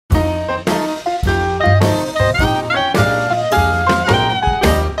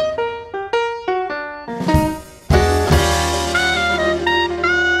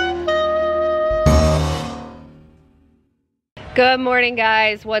Good morning,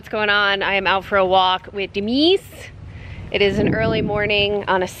 guys. What's going on? I am out for a walk with Denise. It is an early morning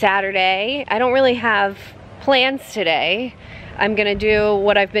on a Saturday. I don't really have plans today. I'm gonna do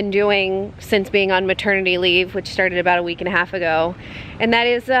what I've been doing since being on maternity leave, which started about a week and a half ago, and that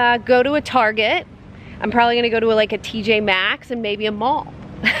is go to a Target. I'm probably gonna go to like a TJ Maxx and maybe a mall.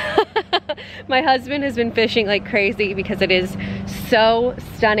 My husband has been fishing like crazy because it is so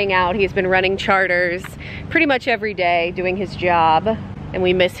stunning out. He's been running charters pretty much every day doing his job, and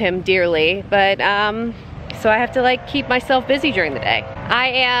we miss him dearly. But so I have to like keep myself busy during the day. I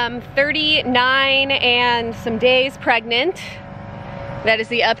am 39 and some days pregnant. That is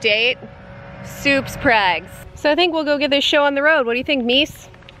the update. Soups pregs. So I think we'll go get this show on the road. What do you think, Mies?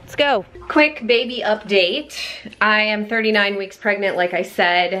 Let's go. Quick baby update. I am 39 weeks pregnant, like I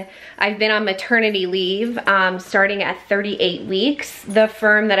said. I've been on maternity leave starting at 38 weeks. The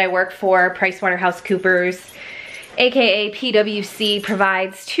firm that I work for, PricewaterhouseCoopers, aka PwC,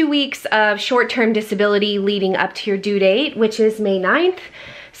 provides 2 weeks of short-term disability leading up to your due date, which is May 9th.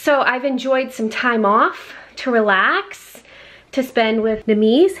 So I've enjoyed some time off to relax, to spend with the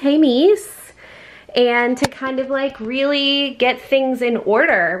Mies. Hey, Mies. And to kind of like really get things in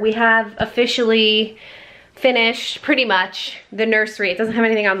order. We have officially finished pretty much the nursery. It doesn't have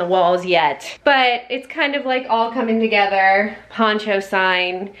anything on the walls yet, but it's kind of like all coming together. Poncho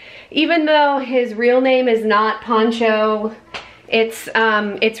sign. Even though his real name is not Poncho, it's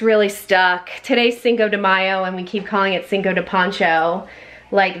really stuck. Today's Cinco de Mayo and we keep calling it Cinco de Poncho.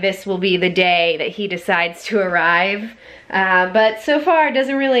 Like this will be the day that he decides to arrive. But so far it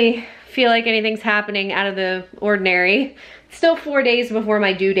doesn't really feel like anything's happening out of the ordinary. It's still 4 days before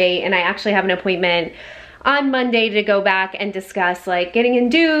my due date, and I actually have an appointment on Monday to go back and discuss like getting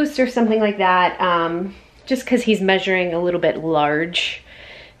induced or something like that, just because he's measuring a little bit large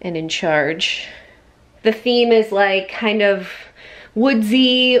and in charge. The theme is like kind of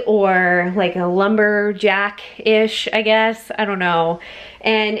woodsy or like a lumberjack-ish, I guess. I don't know.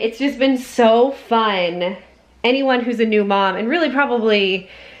 And it's just been so fun. Anyone who's a new mom, and really probably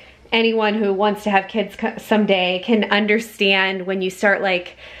anyone who wants to have kids someday, can understand when you start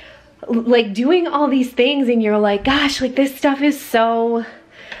like doing all these things and you're like, gosh, like this stuff is so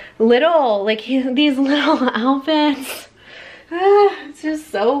little, like these little outfits. It's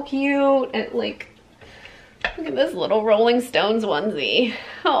just so cute. And like, look at this little Rolling Stones onesie.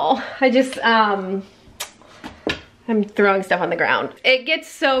 Oh, I'm throwing stuff on the ground. It gets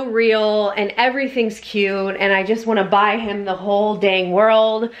so real and everything's cute, and I just want to buy him the whole dang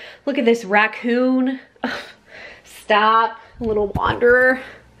world. Look at this raccoon. Ugh, stop, little wanderer,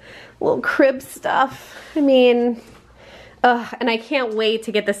 little crib stuff. I mean, and I can't wait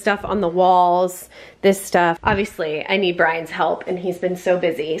to get the stuff on the walls, this stuff. Obviously, I need Brian's help, and he's been so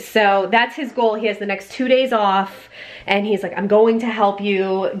busy. So that's his goal. He has the next 2 days off, and he's like, I'm going to help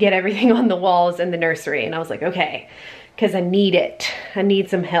you get everything on the walls in the nursery. And I was like, okay, because I need it. I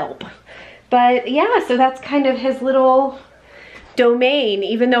need some help. But yeah, so that's kind of his little domain,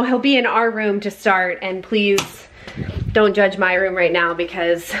 even though he'll be in our room to start. And please don't judge my room right now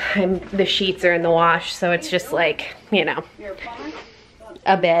because the sheets are in the wash. So it's just like, you know,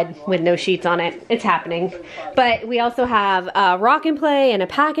 a bed with no sheets on it. It's happening. But we also have a rock and play and a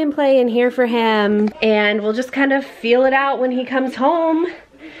pack and play in here for him. And we'll just kind of feel it out when he comes home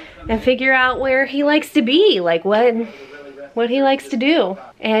and figure out where he likes to be, like what he likes to do.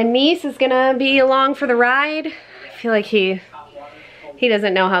 And Mies is gonna be along for the ride. I feel like he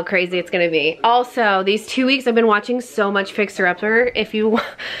doesn't know how crazy it's gonna be. Also, these 2 weeks I've been watching so much Fixer Upper. If you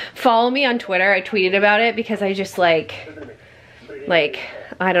follow me on Twitter, I tweeted about it because I just like,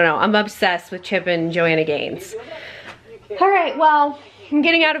 I don't know, I'm obsessed with Chip and Joanna Gaines. All right, well, I'm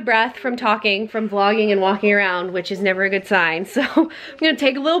getting out of breath from talking, from vlogging and walking around, which is never a good sign. So I'm gonna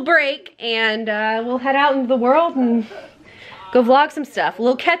take a little break and we'll head out into the world and go vlog some stuff. A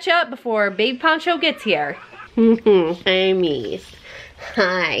little catch up before Babe Poncho gets here. Hey, Mies.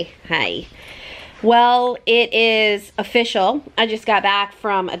 Hi. Well, it is official. I just got back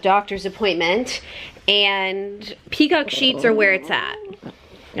from a doctor's appointment and Peacock sheets are where it's at.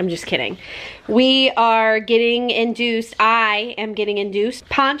 I'm just kidding. We are getting induced. I am getting induced.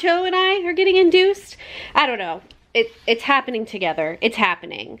 Poncho and I are getting induced. I don't know. It's happening together. It's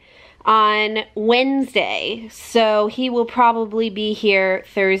happening on Wednesday. So he will probably be here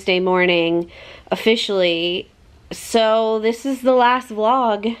Thursday morning officially. So this is the last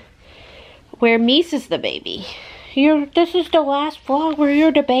vlog where Mies is the baby. This is the last vlog where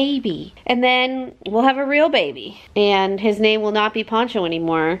you're the baby. And then we'll have a real baby. And his name will not be Poncho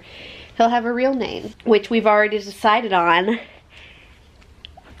anymore. He'll have a real name, which we've already decided on.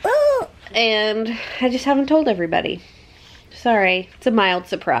 And I just haven't told everybody. Sorry, it's a mild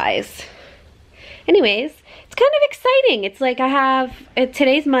surprise. Anyways, it's kind of exciting. It's like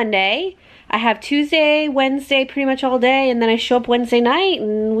today's Monday. I have Tuesday, Wednesday, pretty much all day, and then I show up Wednesday night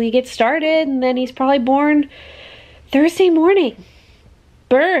and we get started, and then he's probably born Thursday morning.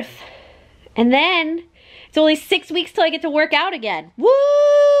 Birth. And then it's only 6 weeks till I get to work out again.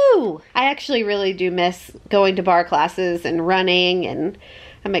 Woo! I actually really do miss going to bar classes and running, and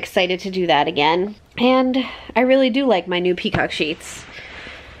I'm excited to do that again. And I really do like my new Peacock sheets.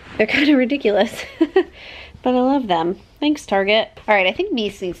 They're kind of ridiculous, but I love them. Thanks, Target. All right, I think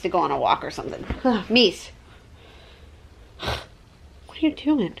Mies needs to go on a walk or something. Mies. What are you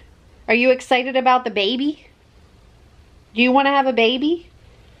doing? Are you excited about the baby? Do you want to have a baby?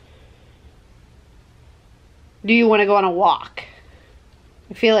 Do you want to go on a walk?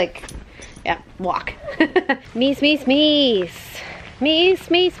 I feel like, yeah, walk. Mies, Mies, Mies. Mies,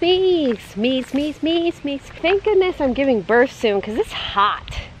 Mies, Mies. Mies, Mies, Mies, Mies. Thank goodness I'm giving birth soon because it's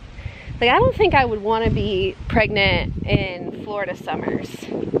hot. Like, I don't think I would want to be pregnant in Florida summers.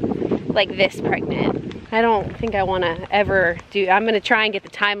 Like this pregnant. I don't think I want to ever do. I'm going to try and get the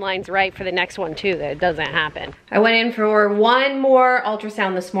timelines right for the next one too, that it doesn't happen. I went in for one more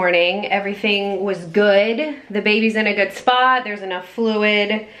ultrasound this morning. Everything was good. The baby's in a good spot. There's enough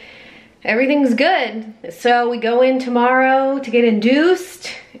fluid. Everything's good. So we go in tomorrow to get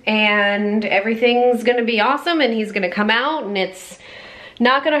induced, and everything's going to be awesome, and he's going to come out, and it's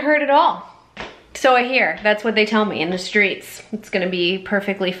not gonna hurt at all. So I hear, that's what they tell me in the streets. It's gonna be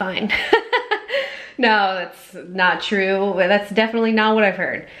perfectly fine. No, that's not true. That's definitely not what I've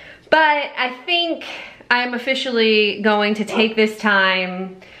heard. But I think I'm officially going to take this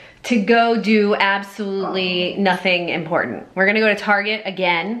time to go do absolutely nothing important. We're gonna go to Target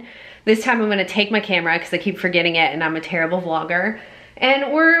again. This time I'm gonna take my camera because I keep forgetting it and I'm a terrible vlogger.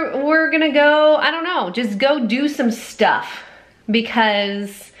 And we're gonna go, I don't know, just go do some stuff.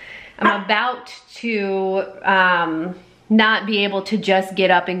 Because I'm about to not be able to just get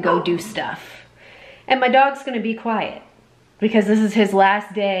up and go do stuff. And my dog's gonna be quiet because this is his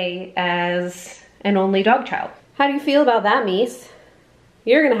last day as an only dog child. How do you feel about that, Mies?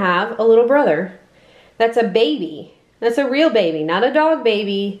 You're gonna have a little brother. That's a baby. That's a real baby, not a dog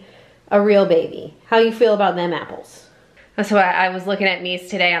baby, a real baby. How do you feel about them apples? That's why I was looking at Mies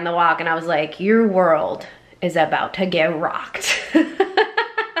today on the walk and I was like, your world is about to get rocked.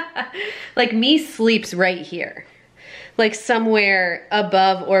 Like, Mies sleeps right here. Like somewhere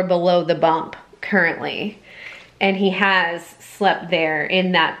above or below the bump currently. And he has slept there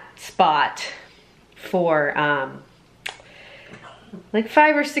in that spot for like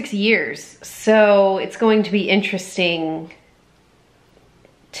 5 or 6 years. So it's going to be interesting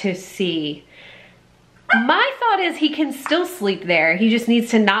to see. My thought is he can still sleep there. He just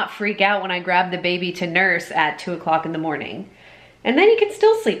needs to not freak out when I grab the baby to nurse at 2 o'clock in the morning. And then he can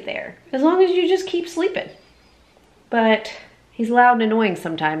still sleep there, as long as you just keep sleeping. But he's loud and annoying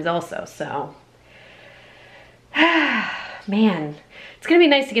sometimes also, so. Man, it's gonna be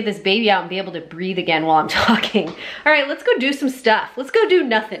nice to get this baby out and be able to breathe again while I'm talking. All right, let's go do some stuff. Let's go do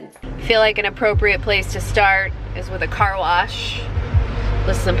nothing. I feel like an appropriate place to start is with a car wash.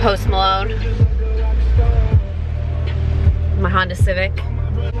 Listen to Post Malone. My Honda Civic.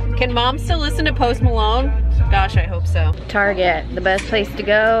 Can mom still listen to Post Malone? Gosh, I hope so. Target, the best place to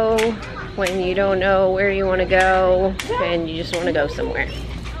go when you don't know where you want to go and you just want to go somewhere.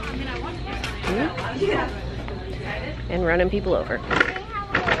 And running people over.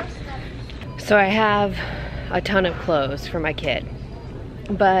 So I have a ton of clothes for my kid,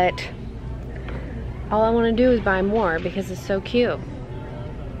 but all I want to do is buy more because it's so cute.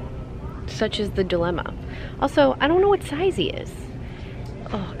 Such is the dilemma. Also, I don't know what size he is.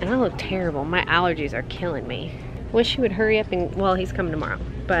 Oh, and I look terrible. My allergies are killing me. Wish he would hurry up and, well, he's coming tomorrow.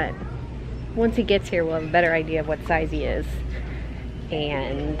 But once he gets here, we'll have a better idea of what size he is.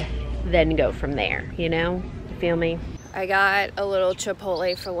 And then go from there, you know? You feel me? I got a little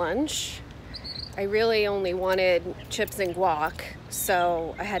Chipotle for lunch. I really only wanted chips and guac,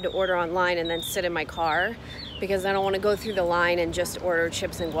 so I had to order online and then sit in my car because I don't want to go through the line and just order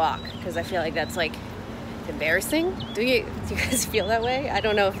chips and guac because I feel like that's like embarrassing. Do you guys feel that way? I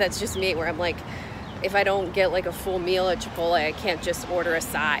don't know if that's just me, where I'm like, if I don't get like a full meal at Chipotle, I can't just order a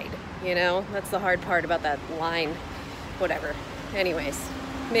side, you know? That's the hard part about that line. Whatever. Anyways,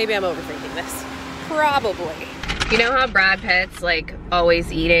 maybe I'm overthinking this. Probably. You know how Brad Pitt's like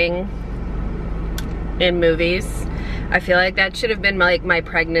always eating in movies? I feel like that should have been like my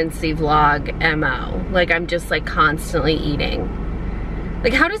pregnancy vlog MO. Like, I'm just like constantly eating.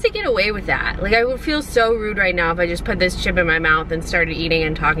 Like, how does he get away with that? Like, I would feel so rude right now if I just put this chip in my mouth and started eating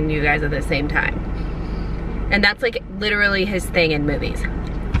and talking to you guys at the same time. And that's like literally his thing in movies.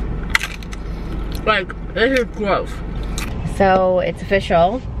 Like, this is gross. So it's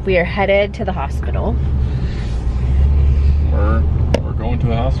official. We are headed to the hospital. We're going to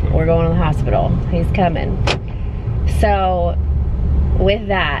the hospital. We're going to the hospital. He's coming. So with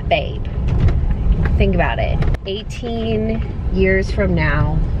that, babe, think about it. 18 years from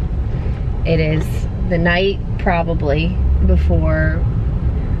now, it is the night probably before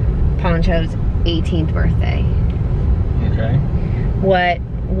Poncho's 18th birthday. Okay.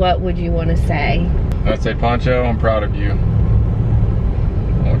 What would you want to say? I'd say, Poncho, I'm proud of you. I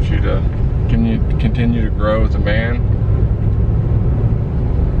want you to continue to grow as a man.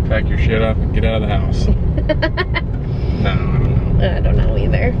 Pack your shit up and get out of the house. No, I don't know. I don't know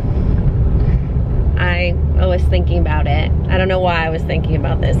either. I was thinking about it. I don't know why I was thinking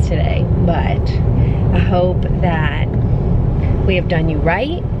about this today, but I hope that we have done you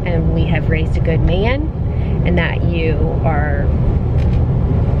right and we have raised a good man, and that you are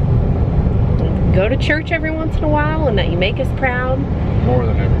go to church every once in a while, and that you make us proud. More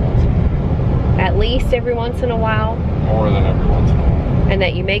than every once in a while. At least every once in a while. More than every once in a while. And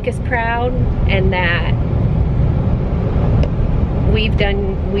that you make us proud, and that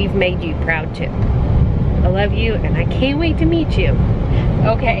we've made you proud too. I love you, and I can't wait to meet you.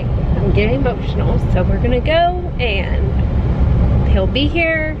 Okay, I'm getting emotional, so we're gonna go, and he'll be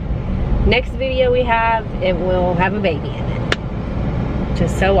here. Next video we have, it will have a baby in it.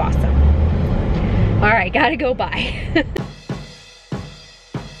 Just so awesome. All right, gotta go, bye.